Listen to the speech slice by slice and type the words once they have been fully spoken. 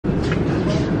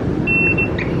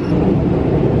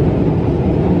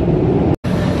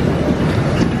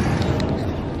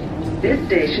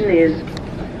station is...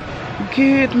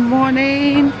 Good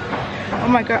morning. Oh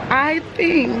my god, I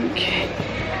think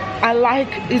I like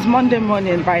it's Monday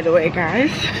morning, by the way, guys.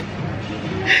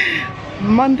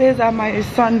 Mondays are my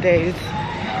Sundays,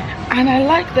 and I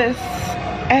like this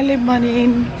early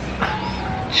morning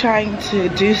trying to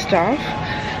do stuff.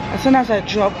 As soon as I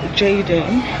dropped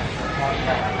Jayden,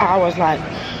 I was like,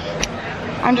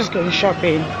 I'm just going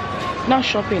shopping. Not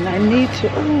shopping, I need to.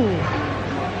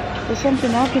 Oh, there's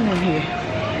something happening here.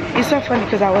 It's so funny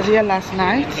because I was here last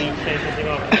night,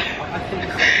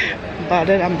 but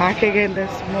then I'm back again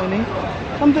this morning.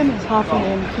 Something is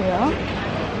happening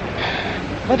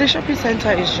here, but the shopping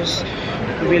center is just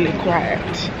really quiet.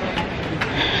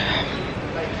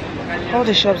 All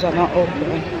the shops are not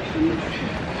open,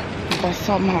 but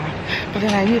somehow. But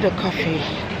then I need a coffee.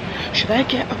 Should I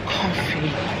get a coffee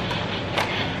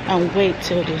and wait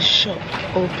till the shop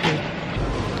open?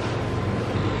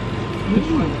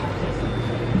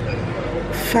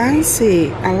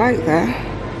 Fancy, I like that.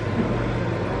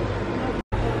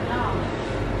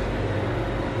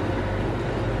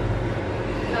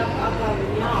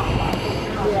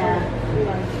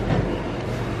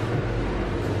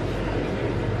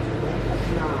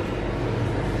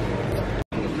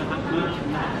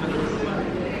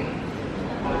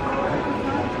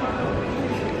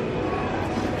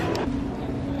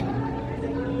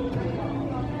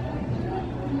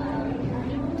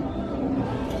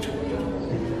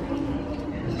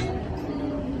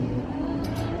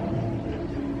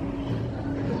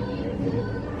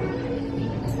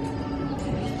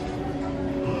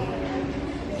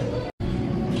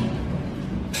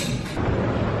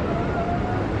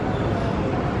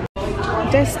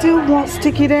 They still want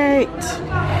sticky date.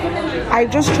 I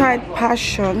just tried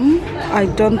passion. I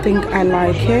don't think I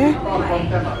like it.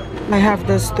 I have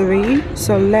those three.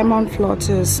 So lemon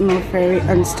floater, snow fairy,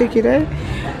 and sticky date.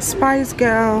 Spice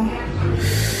girl.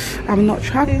 I'm not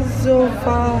trying. It's so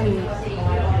fun.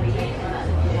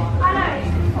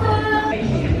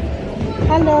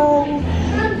 Hello.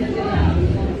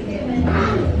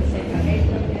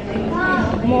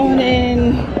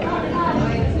 Morning.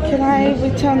 Can I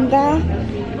return that?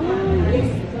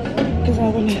 Because I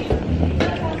want to.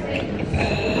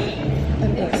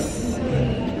 And this.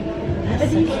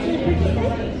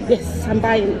 Yes, I'm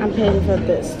paying for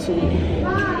this too.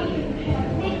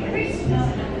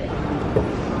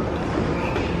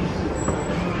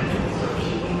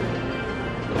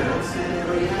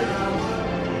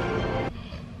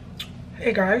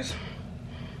 Hey guys,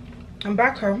 I'm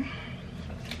back home.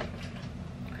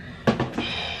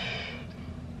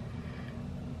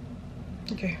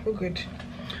 Okay, we're good.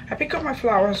 I pick up my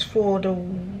flowers for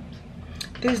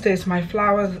these days. My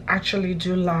flowers actually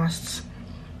do last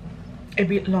a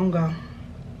bit longer.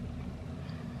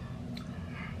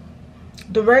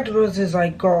 The red roses I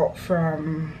got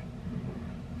from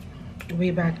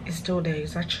way back is still there.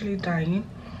 It's actually dying.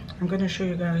 I'm gonna show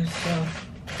you guys.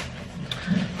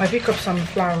 I pick up some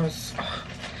flowers.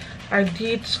 I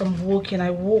did some walking. I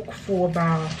walked for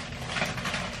about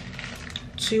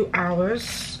 2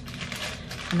 hours.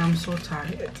 And I'm so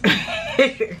tired.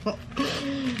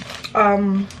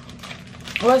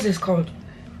 What's this called?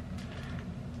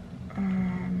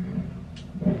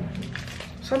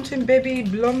 Something baby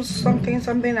blooms, something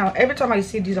now. Every time I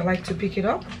see these, I like to pick it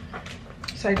up.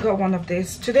 So I got one of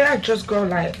these. Today I just got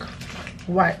like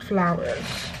white flowers.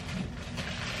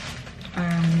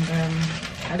 And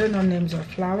I don't know names of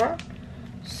flower.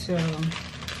 So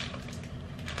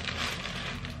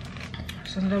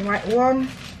another white one.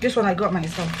 This one I got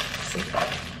myself. See,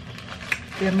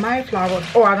 they're my flowers.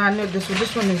 Oh, and I know this one.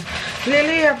 This one is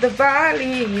Lily of the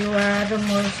Valley. You are the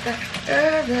most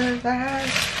of the valley.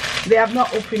 They have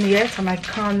not opened yet, and I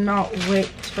cannot wait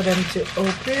for them to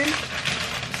open.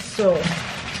 So,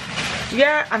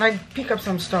 yeah, and I pick up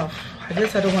some stuff. I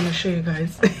guess I don't want to show you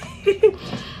guys.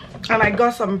 And I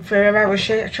got some Ferrero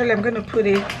Rocher. Actually, I'm gonna put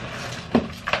it.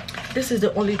 This is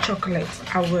the only chocolate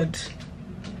I would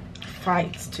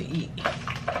fight to eat.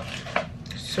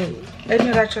 So any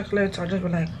other chocolate, I'll just be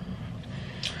like,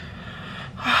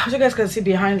 as you guys can see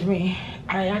behind me,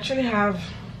 I actually have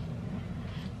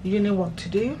uni work to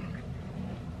do,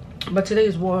 but today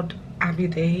is World Abbey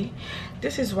Day.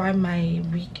 This is why my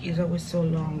week is always so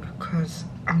long, because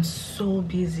I'm so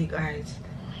busy, guys.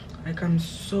 Like, I'm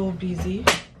so busy.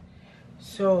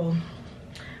 So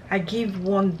I give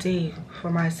one day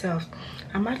for myself.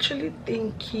 I'm actually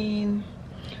thinking,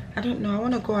 I don't know, I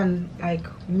want to go and like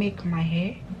make my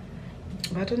hair,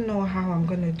 but I don't know how I'm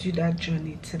gonna do that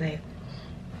journey today.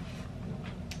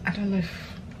 I don't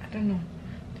know.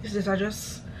 This is I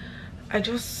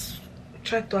just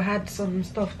tried to add some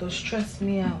stuff to stress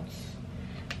me out.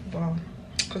 but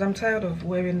because I'm tired of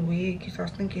wearing wigs, so I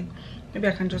was thinking maybe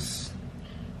I can just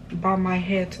bob my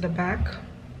hair to the back.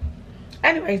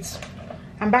 Anyways,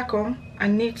 I'm back home. I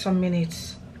need some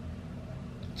minutes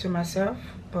to myself,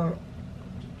 but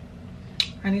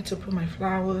I need to put my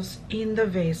flowers in the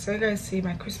vase. So you guys see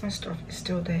my Christmas stuff is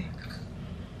still there.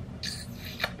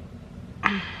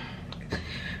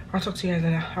 I'll talk to you guys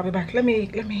later. I'll be back. Let me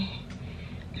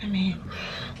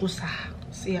usa.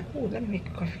 See ya. Oh, let me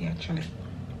make coffee actually.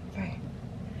 Bye.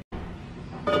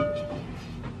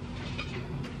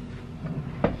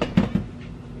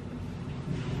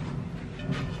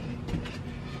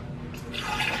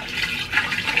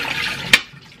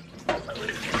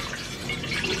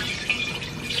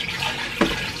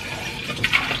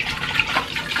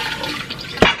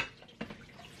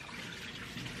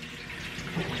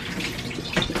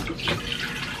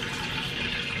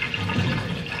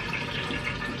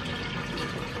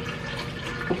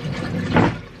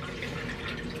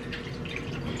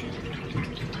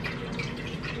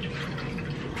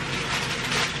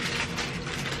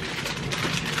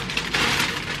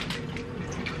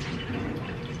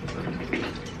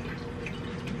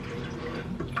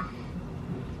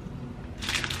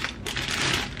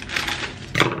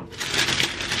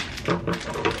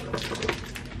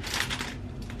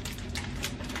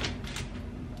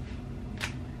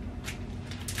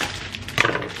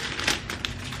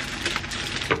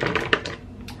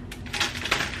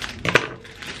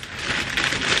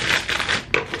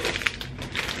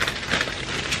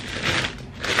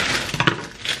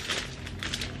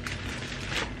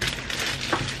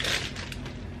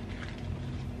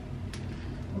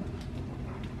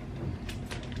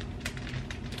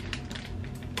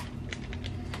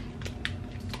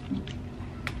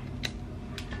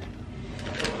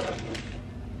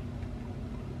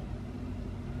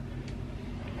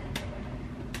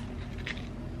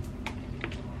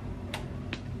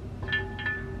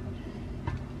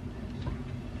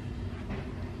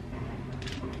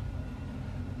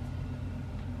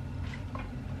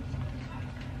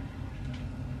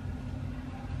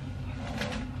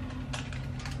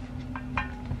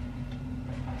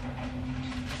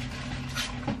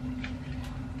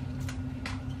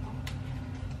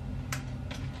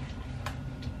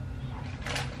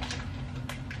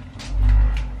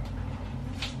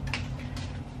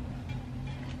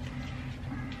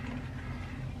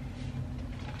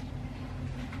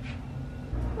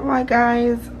 Alright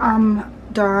guys, I'm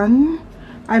done.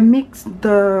 I mixed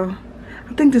I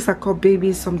think these are called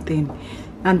baby something,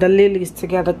 and the lilies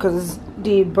together because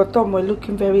the bottom were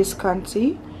looking very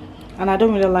scanty, and I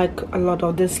don't really like a lot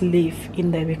of this leaf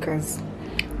in there because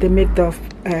they make the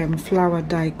flower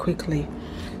die quickly.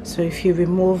 So if you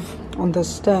remove on the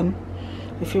stem,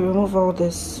 if you remove all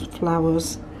these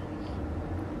flowers,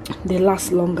 they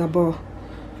last longer. But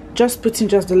just putting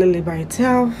just the lily by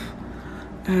itself,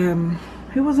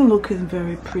 it wasn't looking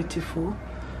very prettiful,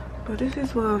 but this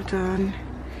is what I've done.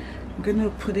 I'm gonna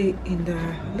put it in the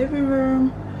living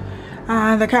room,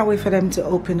 and I can't wait for them to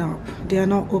open up. They are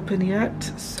not open yet,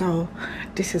 so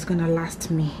this is gonna last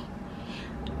me,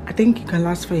 I think it can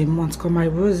last for a month, because my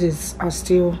roses are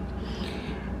still,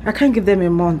 I can't give them a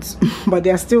month but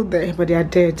they are still there, but they are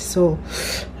dead. So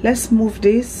let's move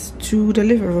this to the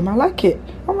living room. I like it.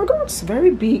 Oh my god, it's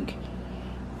very big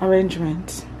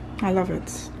arrangement. I love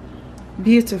it.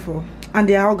 Beautiful. And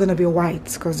they are all gonna be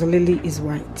white because the lily is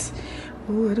white.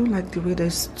 Oh, I don't like the way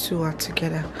those two are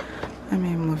together. Let me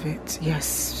move it.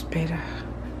 Yes, better.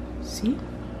 See?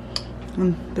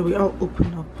 And they will all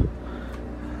open up.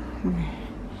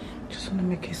 Just want to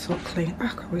make it so clean. I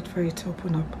can't wait for it to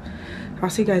open up. I'll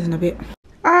see you guys in a bit.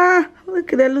 Ah, look,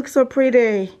 they look so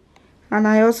pretty. And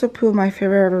I also put my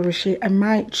Ferrero Rocher. I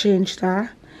might change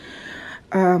that.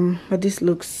 But this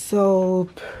looks so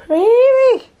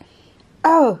pretty.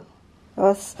 Oh,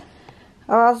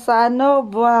 I know,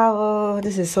 wow,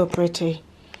 this is so pretty.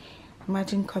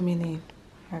 Imagine coming in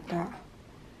like that.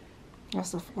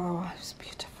 That's the flower. It's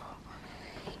beautiful.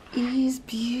 It's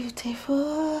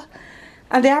beautiful.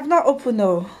 And they have not opened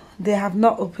though. They have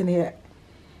not opened yet.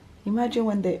 Imagine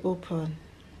when they open.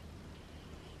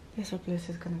 This place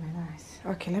is gonna be nice.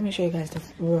 Okay, let me show you guys the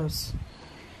rose.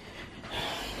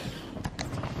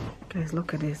 Guys,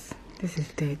 look at this. This is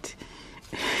dead.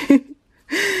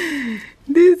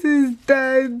 This is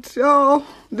dead. Oh,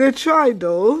 they tried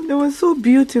though. They were so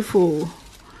beautiful,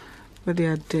 but they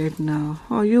are dead now.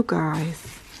 Oh, you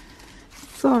guys,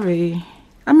 sorry.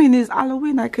 I mean, it's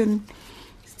Halloween. I can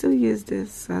still use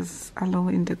this as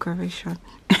Halloween decoration.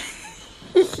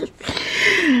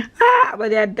 But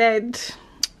they are dead.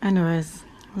 Anyways,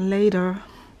 later.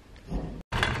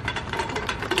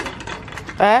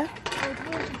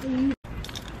 Just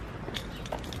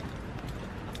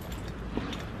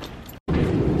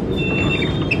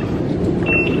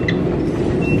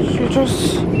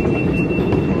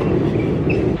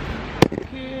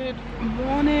good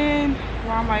morning.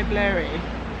 Why am I blurry?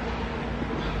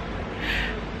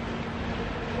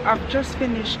 I've just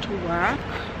finished work.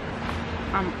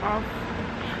 I'm off.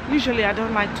 Usually I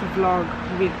don't like to vlog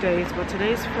weekdays, but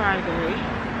today is Friday.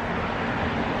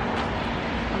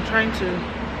 I'm trying to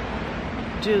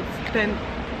do 10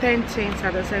 things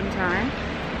at the same time.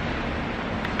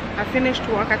 I finished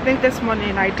work. I think this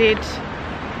morning I did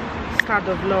start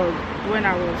the vlog when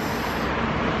I was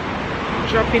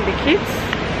dropping the kids.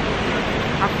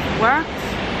 I've worked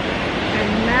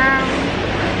and now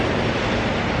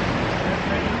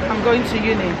I'm going to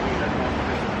uni.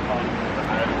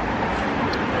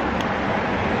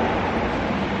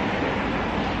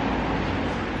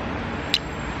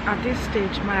 At this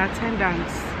stage, my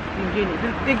attendance in uni,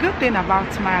 the good thing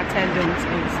about my attendance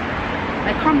is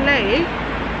I come late,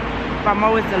 but I'm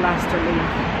always the last to leave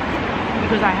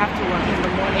because I have to work in the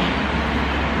morning.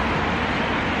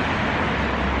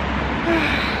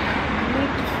 I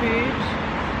need food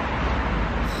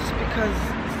because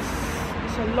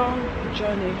it's a long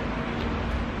journey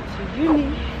to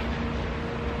uni.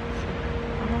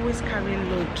 I'm always carrying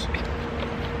load.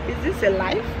 Is this a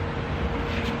life?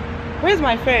 Where's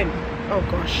my friend? Oh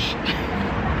gosh.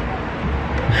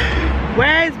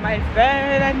 Where's my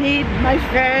friend? I need my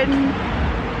friend.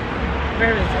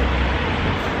 Where is it?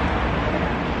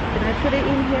 Can I put it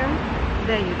in here?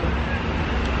 There you go.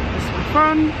 This is my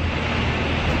phone.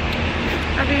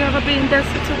 Have you ever been in that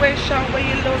situation where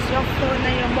you lose your phone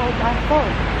and your mobile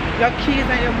phone? Your keys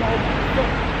and your mobile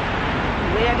phone?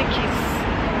 Where are the keys?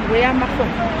 Where are my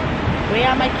phone? Where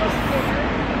are my keys?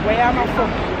 Where are my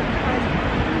phone?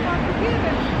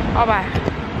 Alright.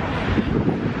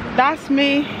 That's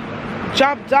me.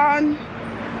 Job done.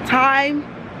 Time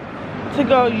to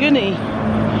go uni.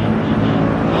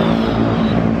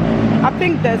 I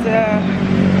think there's a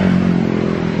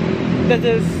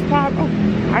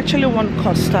I actually want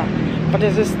Costa, but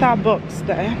there's a Starbucks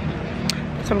there,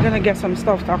 so I'm gonna get some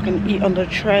stuff that I can eat on the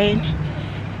train.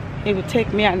 It would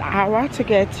take me an hour to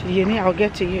get to uni. I'll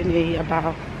get to uni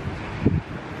about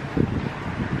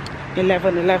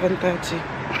 11:30,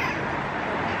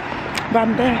 but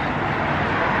I'm there.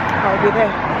 I'll be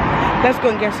there. Let's go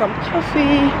and get some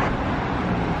coffee.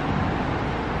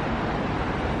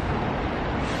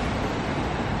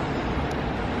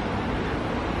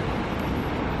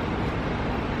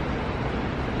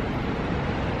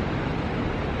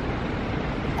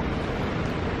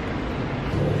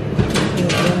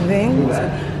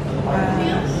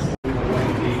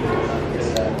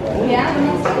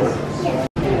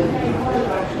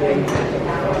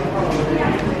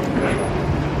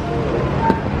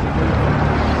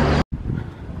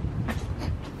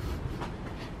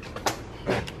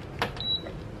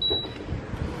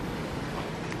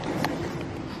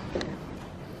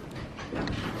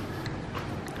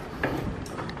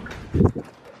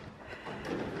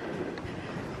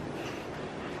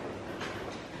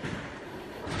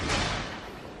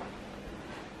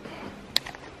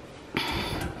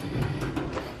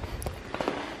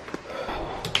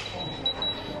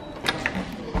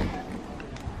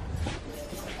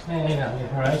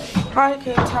 Hi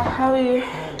Kate, how are you?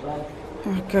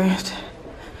 Oh, good.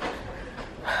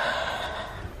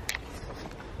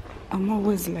 I'm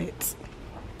always late.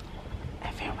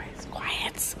 Everywhere is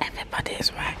quiet. Everybody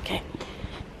is working.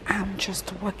 I'm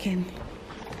just working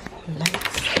late.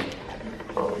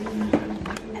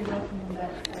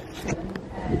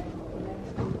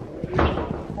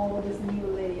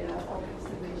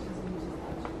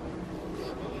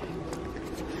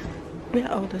 Where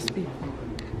are all those people?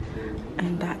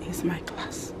 And that is my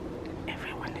class.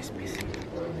 Everyone is busy.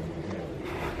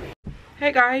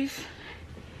 Hey guys,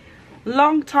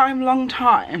 long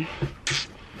time.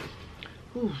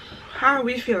 Ooh, how are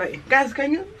we feeling, guys?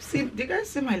 Can you see? Do you guys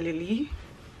see my lily?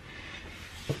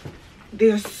 They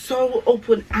are so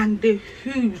open, and the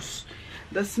hues,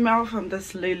 the smell from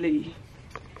this lily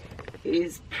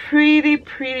is pretty.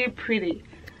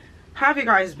 How have you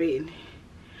guys been?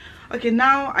 Okay,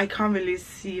 now I can't really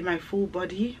see my full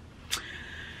body,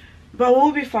 but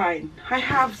we'll be fine. I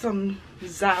have some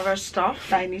Zara stuff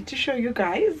that I need to show you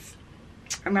guys,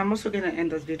 and I'm also gonna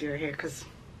end this video here because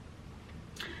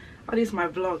all this is my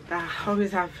vlog that I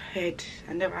always have head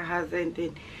and never has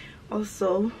anything.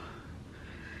 Also,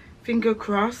 finger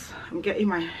crossed, I'm getting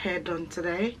my hair done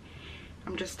today.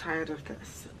 I'm just tired of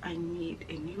this. I need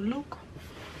a new look.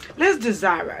 Let's do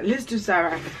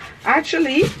Zara.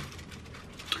 Actually,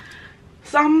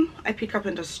 Some I pick up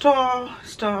in the store,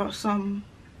 some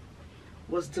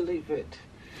was delivered.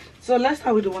 So let's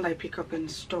start with the one I pick up in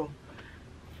the store.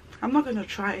 I'm not going to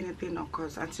try anything now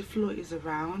because Auntie Flo is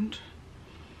around,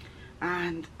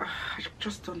 and I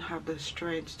just don't have the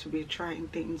strength to be trying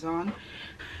things on.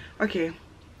 Okay,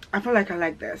 I feel like I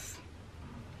like this.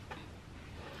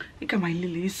 Look at my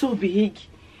lily, it's so big.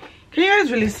 Can you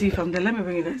guys really see from there? Let me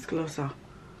bring you guys closer.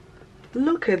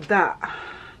 Look at that.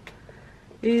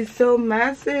 It's so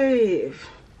massive.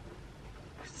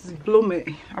 It's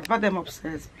blooming. I brought them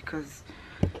upstairs because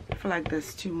I feel like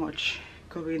there's too much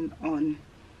going on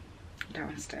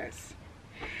downstairs.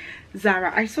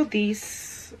 Zara, I saw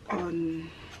these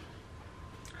on,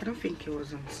 I don't think it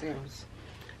was on sales.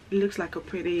 It looks like a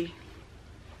pretty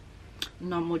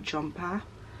normal jumper.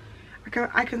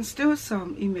 I can steal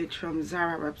some image from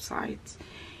Zara website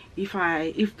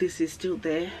if this is still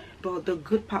there. But the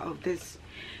good part of this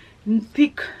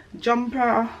thick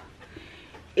jumper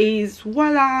is,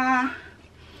 voila,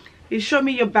 you show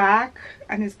me your back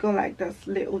and it's got like this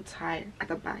little tie at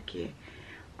the back here.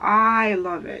 I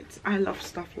love it. I love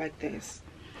stuff like this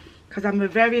because I'm a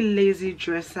very lazy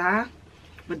dresser,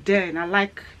 but then I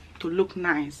like to look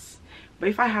nice. But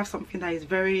if I have something that is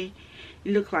very,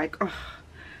 it looks like, oh,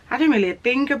 I didn't really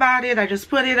think about it, I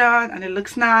just put it on and it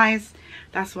looks nice,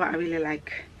 that's what I really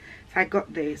like. So I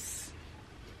got this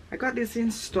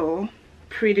in store,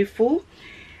 pretty full.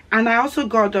 And I also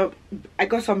got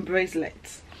some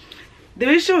bracelets. The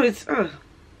issue is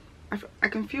I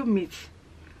can feel meat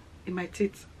in my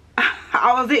teeth.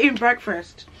 I was eating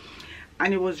breakfast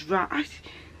and it was dry.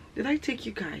 Did I take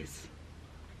you guys?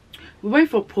 We went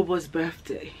for Pobo's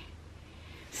birthday.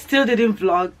 Still didn't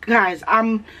vlog, guys.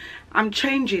 I'm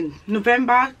changing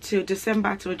November to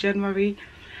December to January.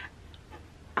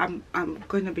 I'm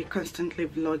going to be constantly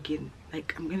vlogging.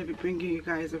 Like, I'm going to be bringing you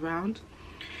guys around.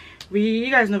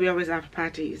 You guys know we always have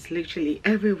parties literally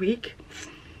every week.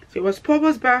 So it was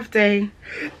Pobo's birthday.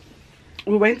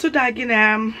 We went to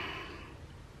Dagenham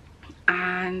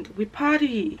and we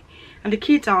party, and the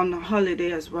kids are on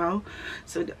holiday as well,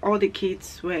 so all the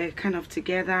kids were kind of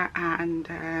together,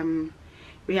 and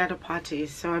we had a party.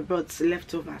 So I brought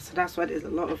leftovers, so that's why there's a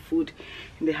lot of food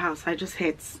in the house. I just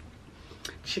had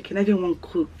chicken. I didn't want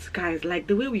cooked, guys. Like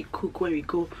the way we cook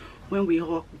when we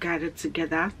all gathered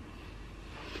together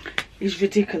is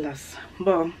ridiculous,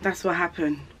 but that's what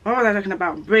happened. What was I talking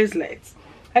about? Bracelets.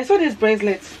 I saw these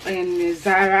bracelets in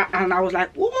Zara and I was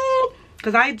like, whoa,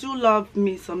 because I do love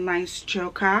me some nice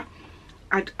choker.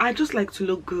 I just like to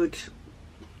look good.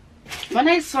 When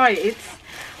I saw it,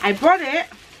 I brought it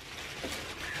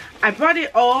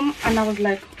home and I was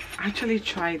like, I actually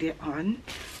tried it on,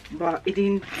 but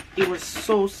it was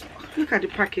so, look at the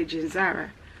packaging.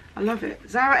 Zara, I love it.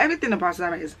 Zara, everything about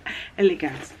Zara is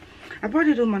elegant. I brought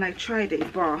it home and I tried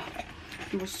it, but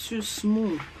it was too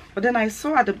small. But then I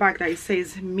saw at the back that it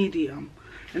says medium,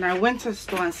 and I went to the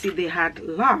store and see they had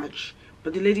large,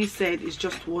 but the lady said it's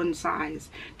just one size.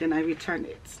 Then I returned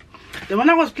it. Then when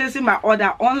I was placing my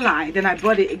order online, then I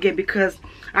bought it again because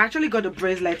I actually got the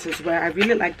bracelet as well. I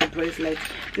really like the bracelet.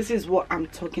 This is what I'm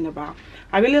talking about.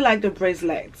 I really like the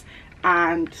bracelet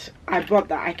and I bought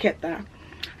that. I kept that.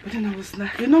 But then I was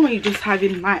like, you know when you're just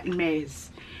having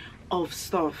nightmares of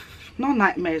stuff. Not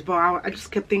nightmares, but I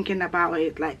just kept thinking about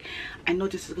it. Like, I know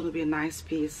this is going to be a nice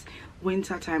piece.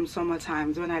 Winter time, summer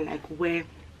times, when I like wear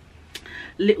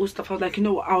little stuff, I was like, you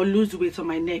know what, I'll lose weight on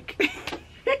my neck.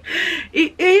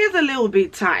 It is a little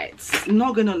bit tight,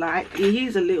 not gonna lie, it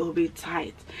is a little bit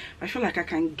tight. I feel like I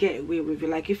can get away with it.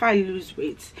 Like if I lose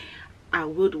weight, I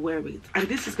would wear it, and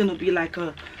this is gonna be like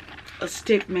a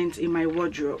statement in my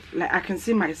wardrobe. Like I can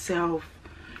see myself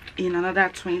in another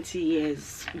 20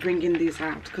 years bringing this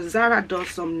out, because Zara does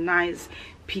some nice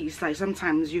piece. Like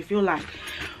sometimes you feel like,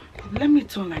 let me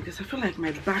turn like this, I feel like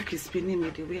my back is spinning me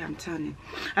the way I'm turning.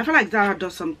 I feel like Zara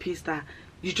does some piece that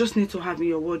you just need to have in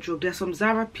your wardrobe. There's some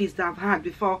Zara piece that I've had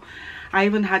before I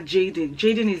even had Jayden.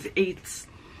 Jayden is 8,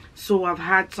 so I've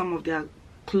had some of their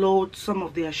clothes, some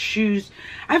of their shoes.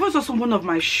 I even saw one of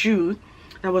my shoes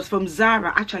that was from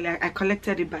Zara. Actually, I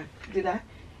collected it back. Did I?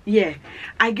 Yeah,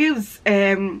 I gave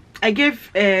I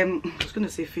was gonna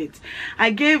say Fit.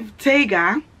 I gave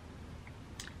Tega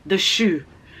the shoe.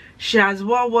 She has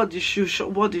wore the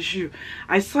shoe.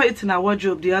 I saw it in her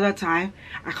wardrobe the other time.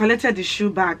 I collected the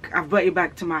shoe back. I brought it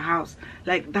back to my house.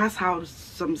 Like that's how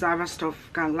some Zara stuff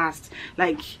can last.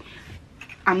 Like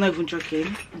I'm not even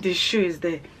joking. The shoe is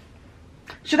there.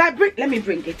 Should I bring? Let me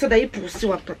bring it so that you see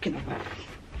what I'm talking about.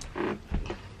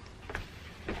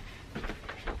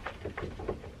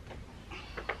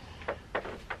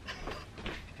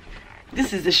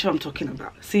 This is the shoe I'm talking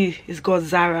about. See, it's got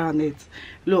Zara on it.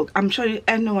 Look, I'm sure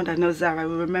anyone that knows Zara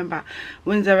will remember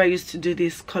when Zara used to do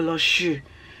this color shoe.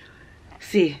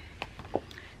 See,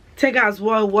 Tega as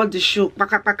well wore the shoe.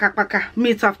 Paka.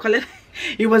 Me to have collected.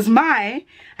 It was mine.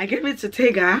 I gave it to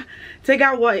Tega.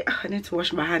 Tega wore it. I need to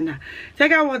wash my hand now.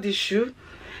 Tega wore the shoe.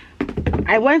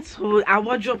 I went to our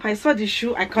wardrobe. I saw the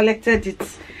shoe. I collected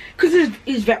it. Because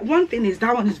it's one thing is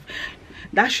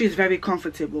that shoe is very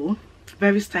comfortable,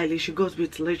 very stylish. It goes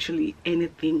with literally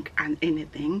anything and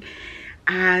anything.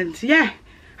 And yeah,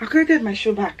 I collected my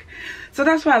shoe back. So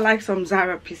that's why I like some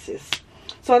Zara pieces.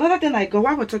 So another thing I got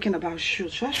while we're talking about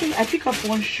shoes, I pick up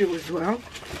one shoe as well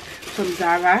from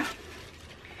Zara.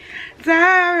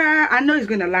 I know it's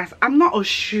gonna last. I'm not a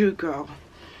shoe girl.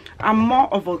 I'm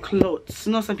more of a clothes.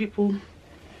 You know, some people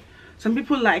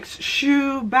like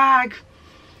shoe, bag.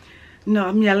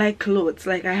 No, me, I like clothes.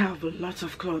 Like, I have a lot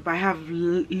of clothes, but I have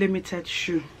limited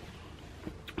shoe.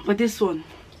 But this one,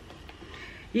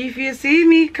 if you see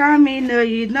me coming, no,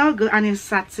 you know go, and it's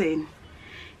satin.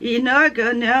 You know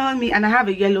go know me, and I have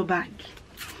a yellow bag.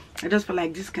 I just feel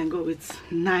like this can go with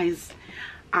nice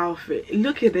outfit.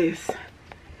 Look at this,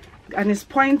 and it's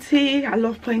pointy. I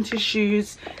love pointy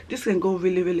shoes. This can go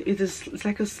really. It's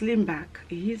like a slim bag.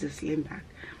 It is a slim bag.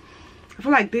 I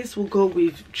feel like this will go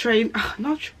with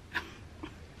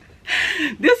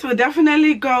this will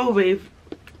definitely go with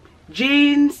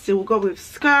jeans. It will go with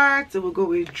skirts. It will go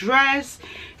with dress.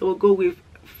 It will go with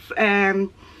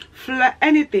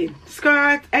anything,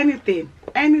 skirt, anything.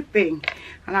 And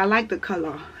I like the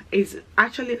color. It's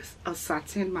actually a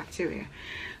satin material,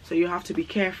 so you have to be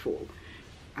careful.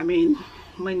 I mean,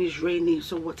 when it's raining,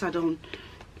 so water don't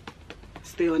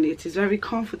stay on it. It's very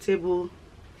comfortable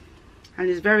and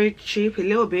it's very cheap, a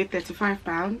little bit,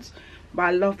 £35, but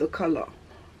I love the color.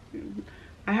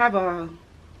 I have a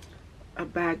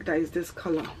bag that is this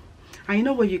color, and you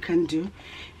know what you can do,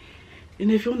 you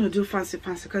know, if you want to do fancy,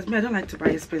 because me, I don't like to buy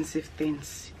expensive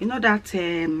things. You know that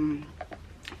Amina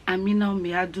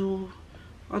Miadu,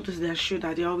 all those their shoe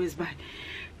that they always buy.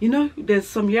 You know, there's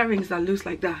some earrings that looks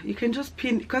like that. You can just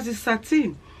pin, because it's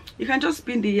satin, you can just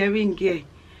pin the earring here.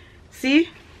 See,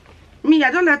 me,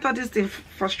 I don't let all this thing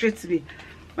frustrate me.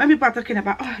 When people are talking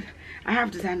about, oh, I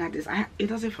have designer this, it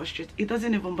doesn't frustrate. It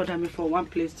doesn't even bother me from one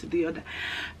place to the other,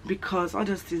 because all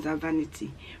those things are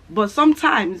vanity. But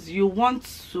sometimes you want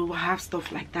to have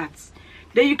stuff like that,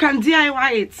 then you can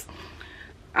DIY it.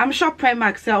 I'm sure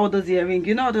Primark sell all those earrings,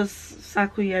 you know, those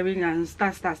circle earring and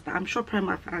star. I'm sure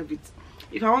Primark have it.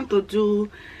 If I want to do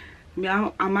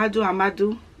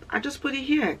Amadu, I just put it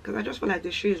here, because I just feel like the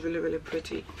shoe is really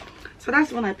pretty. So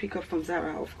that's when I pick up from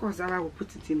Zara. Of course, Zara will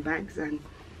put it in bags and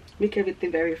make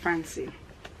everything very fancy.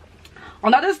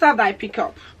 Another stuff that I pick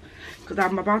up, because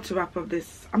I'm about to wrap up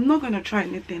this, I'm not going to try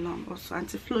anything on. Also,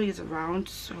 Anti-Flow is around,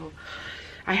 so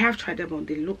I have tried them on.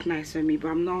 They look nice on me, but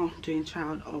I'm not doing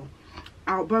trial or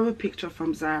I'll borrow a picture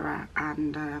from Zara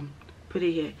and put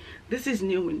it here. This is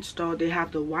new in store. They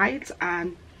have the white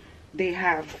and they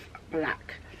have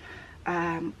black.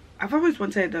 I've always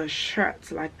wanted a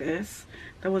shirt like this.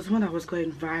 There was one that was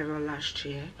going viral last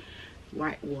year,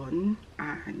 white one,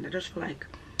 and I just feel like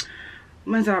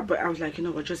when Zara, but I was like, you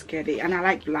know what, just get it. And I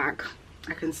like black.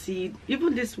 I can see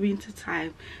even this winter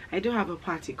time, I do have a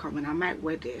party coming, I might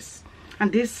wear this.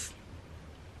 And this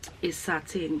is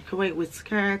satin. You can wear it with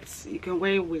skirts, you can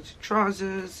wear it with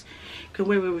trousers, you can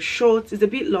wear it with shorts. It's a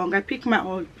bit long. I picked my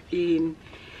own in,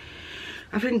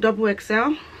 I think,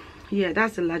 XXL. Yeah,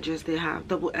 that's the largest they have,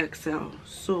 XXL.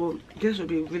 So this would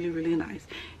be really nice.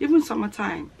 Even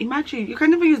summertime, imagine, you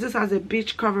can even use this as a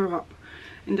beach cover up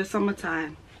in the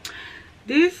summertime.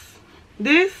 This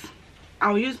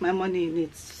I'll use my money in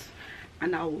it,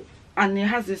 and it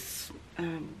has this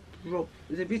rope.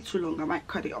 It's a bit too long, I might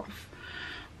cut it off.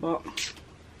 But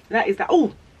that is that.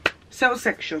 Oh, sale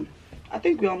section. I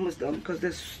think we're almost done because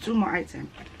there's 2 more items.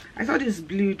 I saw this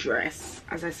blue dress.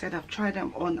 As I said, I've tried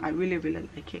them on. I really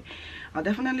like it. I'll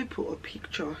definitely put a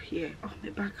picture here. Oh, my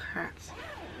back hurts.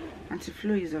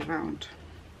 Anti-Flow is around.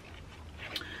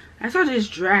 I saw this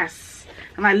dress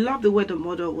and I love the way the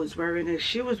model was wearing it.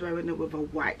 She was wearing it with a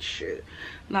white shirt,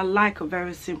 and I like a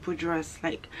very simple dress.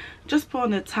 Like, just put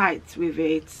on a tights with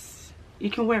it. You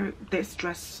can wear this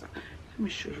dress. Let me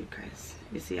show you guys.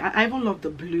 You see, I even love the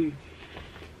blue.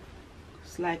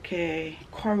 It's like a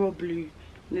coral blue.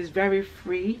 It's very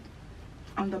free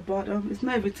on the bottom. It's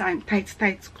not every time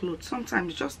tight clothes.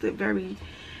 Sometimes just a very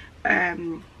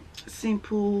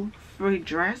simple free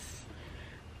dress.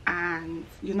 And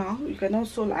you know, you can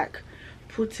also like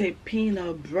put a pin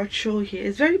or brooch here.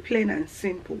 It's very plain and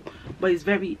simple, but it's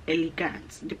very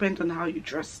elegant. Depends on how you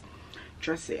dress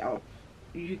it up.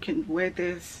 you can wear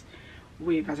this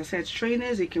with, as I said,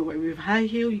 trainers. You can wear with high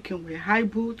heel, you can wear high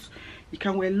boots, you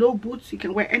can wear low boots, you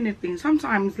can wear anything.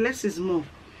 Sometimes less is more.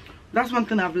 That's one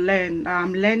thing I've learned.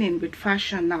 I'm learning with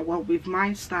fashion now, well, with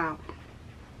my style.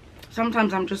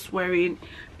 Sometimes I'm just wearing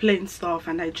plain stuff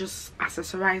and I just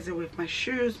accessorize it with my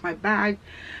shoes, my bag,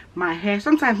 my hair.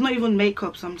 Sometimes not even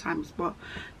makeup sometimes, but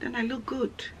then I look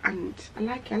good and I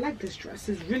like it. I like this dress.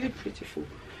 It's really beautiful,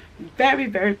 very,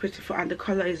 very beautiful, and the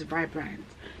color is vibrant.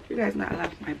 You guys know I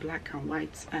love my black and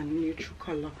white and neutral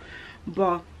color,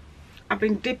 but I've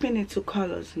been dipping into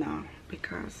colors now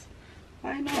because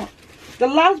why not? The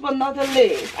last but not the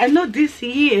least, I know this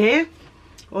year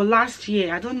or last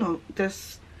year, I don't know,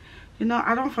 this, you know,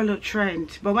 I don't follow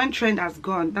trend, but when trend has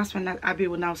gone, that's when Abby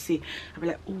will now see. I'll be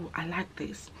like, oh, I like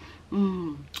this.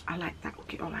 I like that.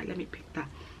 Okay, all right, let me pick that.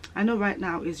 I know right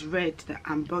now is red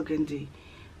and burgundy.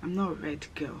 I'm not a red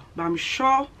girl, but I'm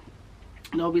sure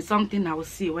there'll be something I will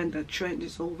see when the trend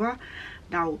is over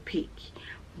that I will pick.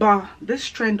 But this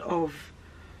trend of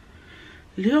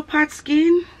leopard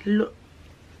skin, yeah,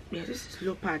 this is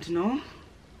leopard, no?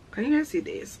 Can you guys see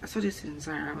this? I saw this in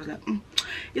Zara. I was like,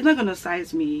 it's not gonna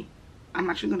size me. I'm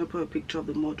actually gonna put a picture of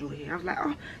the model here. I was like,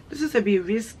 oh, this is a bit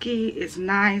risky. It's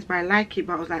nice, but I like it.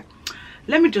 But I was like,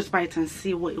 let me just buy it and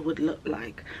see what it would look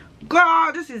like.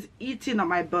 God, this is eating on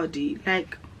my body.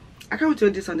 Like, I can't wait to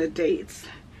do this on a date.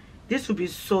 This would be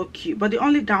so cute. But the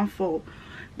only downfall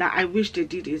that I wish they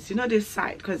did is, you know, this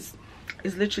side, because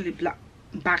it's literally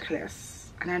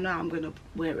backless, and I know I'm gonna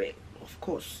wear it, of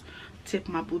course, tip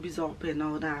my boobies up and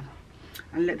all that,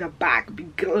 and let the back be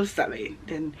glittery.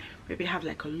 Then maybe have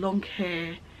like a long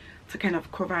hair to kind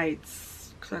of cover it,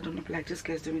 because I don't know, like this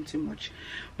guy's doing too much.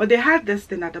 But they had this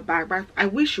thing at the back, but I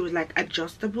wish it was like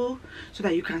adjustable so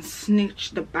that you can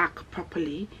snitch the back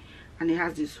properly, and it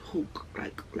has this hook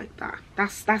like that.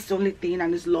 That's the only thing.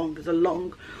 And it's long. It's a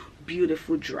long,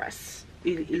 beautiful dress,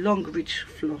 a long rich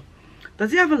floor.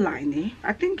 Does it have a lining?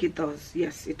 I think it does.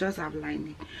 Yes, it does have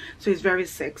lining. So it's very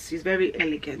sexy, it's very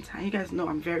elegant, and you guys know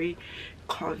I'm very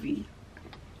curvy.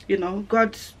 You know,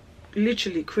 God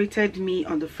literally created me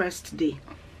on the first day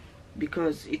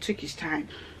because it took his time.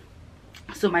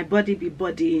 So my body be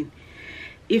bodying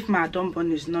if my dumb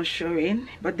bun is not showing.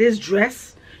 But this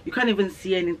dress, you can't even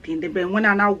see anything. Then when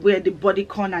I now wear the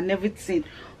bodycon and everything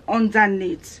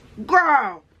underneath,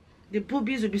 girl, the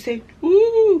boobies will be saying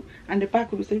ooh, and the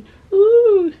back will be saying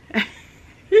ooh.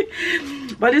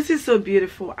 But this is so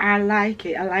beautiful. I like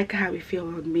it. I like how it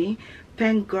feels on me.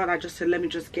 Thank God I just said let me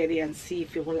just get it and see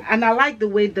if it will. And I like the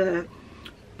way the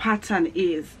pattern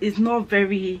is. It's not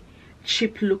very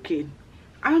cheap looking.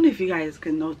 I don't know if you guys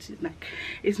can notice, like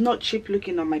it's not cheap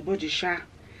looking on my body, sha.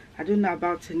 I don't know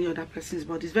about any other person's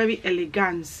body. It's very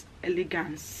elegance.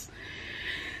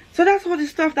 So that's all the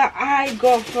stuff that I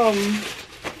got from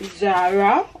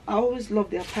Zara. I always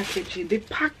love their packaging. They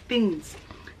pack things,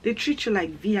 they treat you like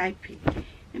VIP.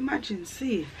 Imagine,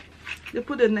 see, they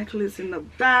put the necklace in the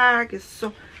bag. It's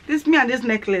so, this me and this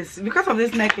necklace, because of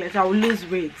this necklace I will lose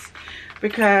weight,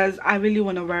 because I really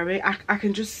want to wear it. I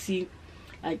can just see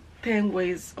like 10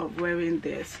 ways of wearing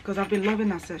this, because I've been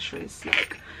loving accessories.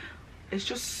 Like, it's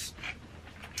just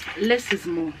less is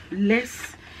more.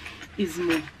 Less is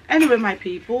more. Anyway, my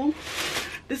people,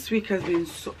 this week has been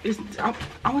so, I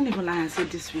won't even lie and say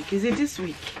this week. Is it this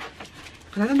week?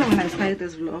 Because I don't know when I started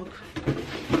this vlog.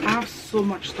 I have so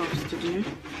much stuff to do,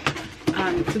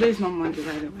 and today is not Monday,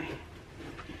 by the way.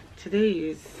 Today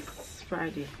is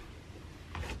Friday.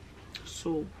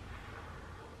 So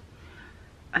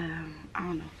I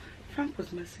don't know. Frank was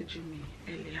messaging me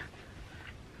earlier.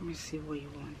 Let me see what he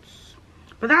wants.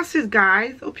 But that's it,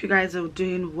 guys. Hope you guys are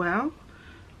doing well.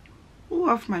 Oh,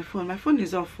 off my phone. My phone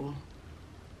is off.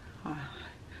 My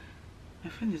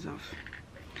phone is off.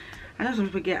 I know some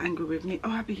people get angry with me.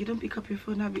 Oh, Abby, you don't pick up your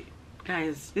phone, Abby.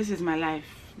 Guys, this is my life.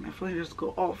 My phone just go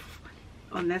off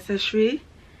unnecessary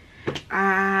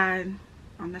and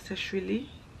unnecessarily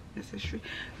necessary.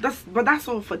 But that's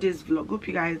all for this vlog. Hope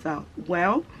you guys are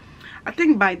well. I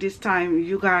think by this time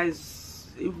you guys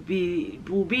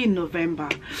will be in November.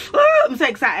 Oh, I'm so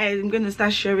excited. I'm gonna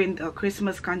start sharing the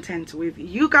Christmas content with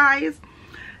you guys.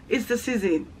 It's the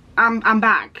season. I'm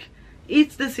back.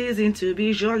 It's the season to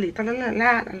be jolly.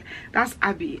 That's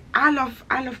Abby. I love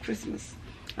Christmas.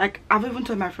 Like, I've even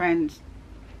told my friends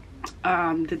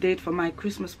the date for my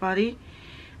Christmas party.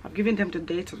 I've given them the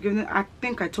date. I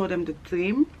think I told them the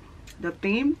theme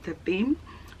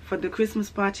for the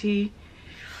Christmas party.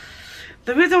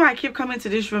 The reason why I keep coming to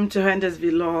this room to render this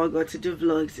vlog or to do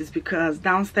vlogs is because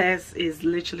downstairs is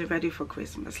literally ready for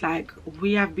Christmas. Like,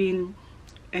 we have been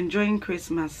enjoying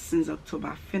Christmas since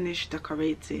October. Finished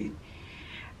decorating,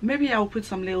 maybe I'll put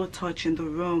some little touch in the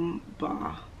room,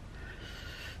 but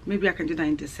maybe I can do that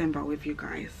in December with you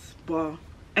guys. But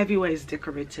everywhere is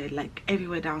decorated, like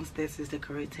everywhere downstairs is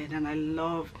decorated, and I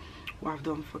love what I've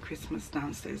done for Christmas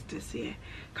downstairs this year.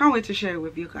 Can't wait to share it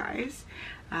with you guys,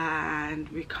 and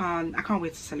I can't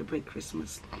wait to celebrate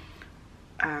Christmas.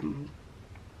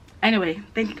 Anyway,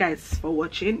 thank you guys for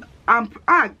watching.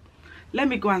 Let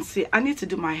me go and see. I need to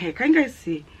do my hair. Can you guys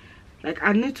see? Like,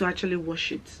 I need to actually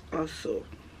wash it also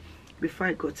before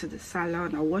I go to the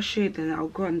salon. I'll wash it, then I'll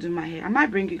go and do my hair. I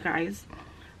might bring you guys,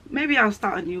 maybe I'll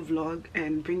start a new vlog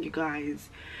and bring you guys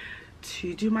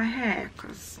to do my hair,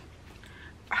 because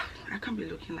I can't be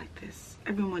looking like this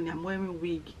every morning. I'm wearing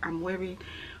wig,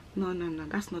 no,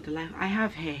 that's not the life. I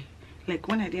have hair. Like,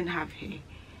 when I didn't have hair,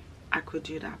 I could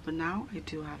do that, but now I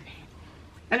do have hair.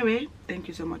 Anyway, thank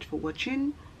you so much for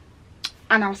watching,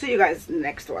 and I'll see you guys in the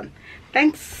next one.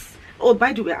 Thanks. Oh,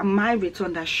 by the way, I might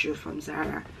return that shoe from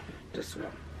Zara, this one,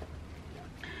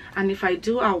 and if I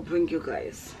do, I'll bring you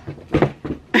guys.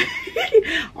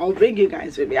 I'll bring you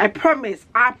guys with me. I promise.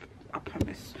 I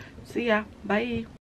promise. See ya. Bye.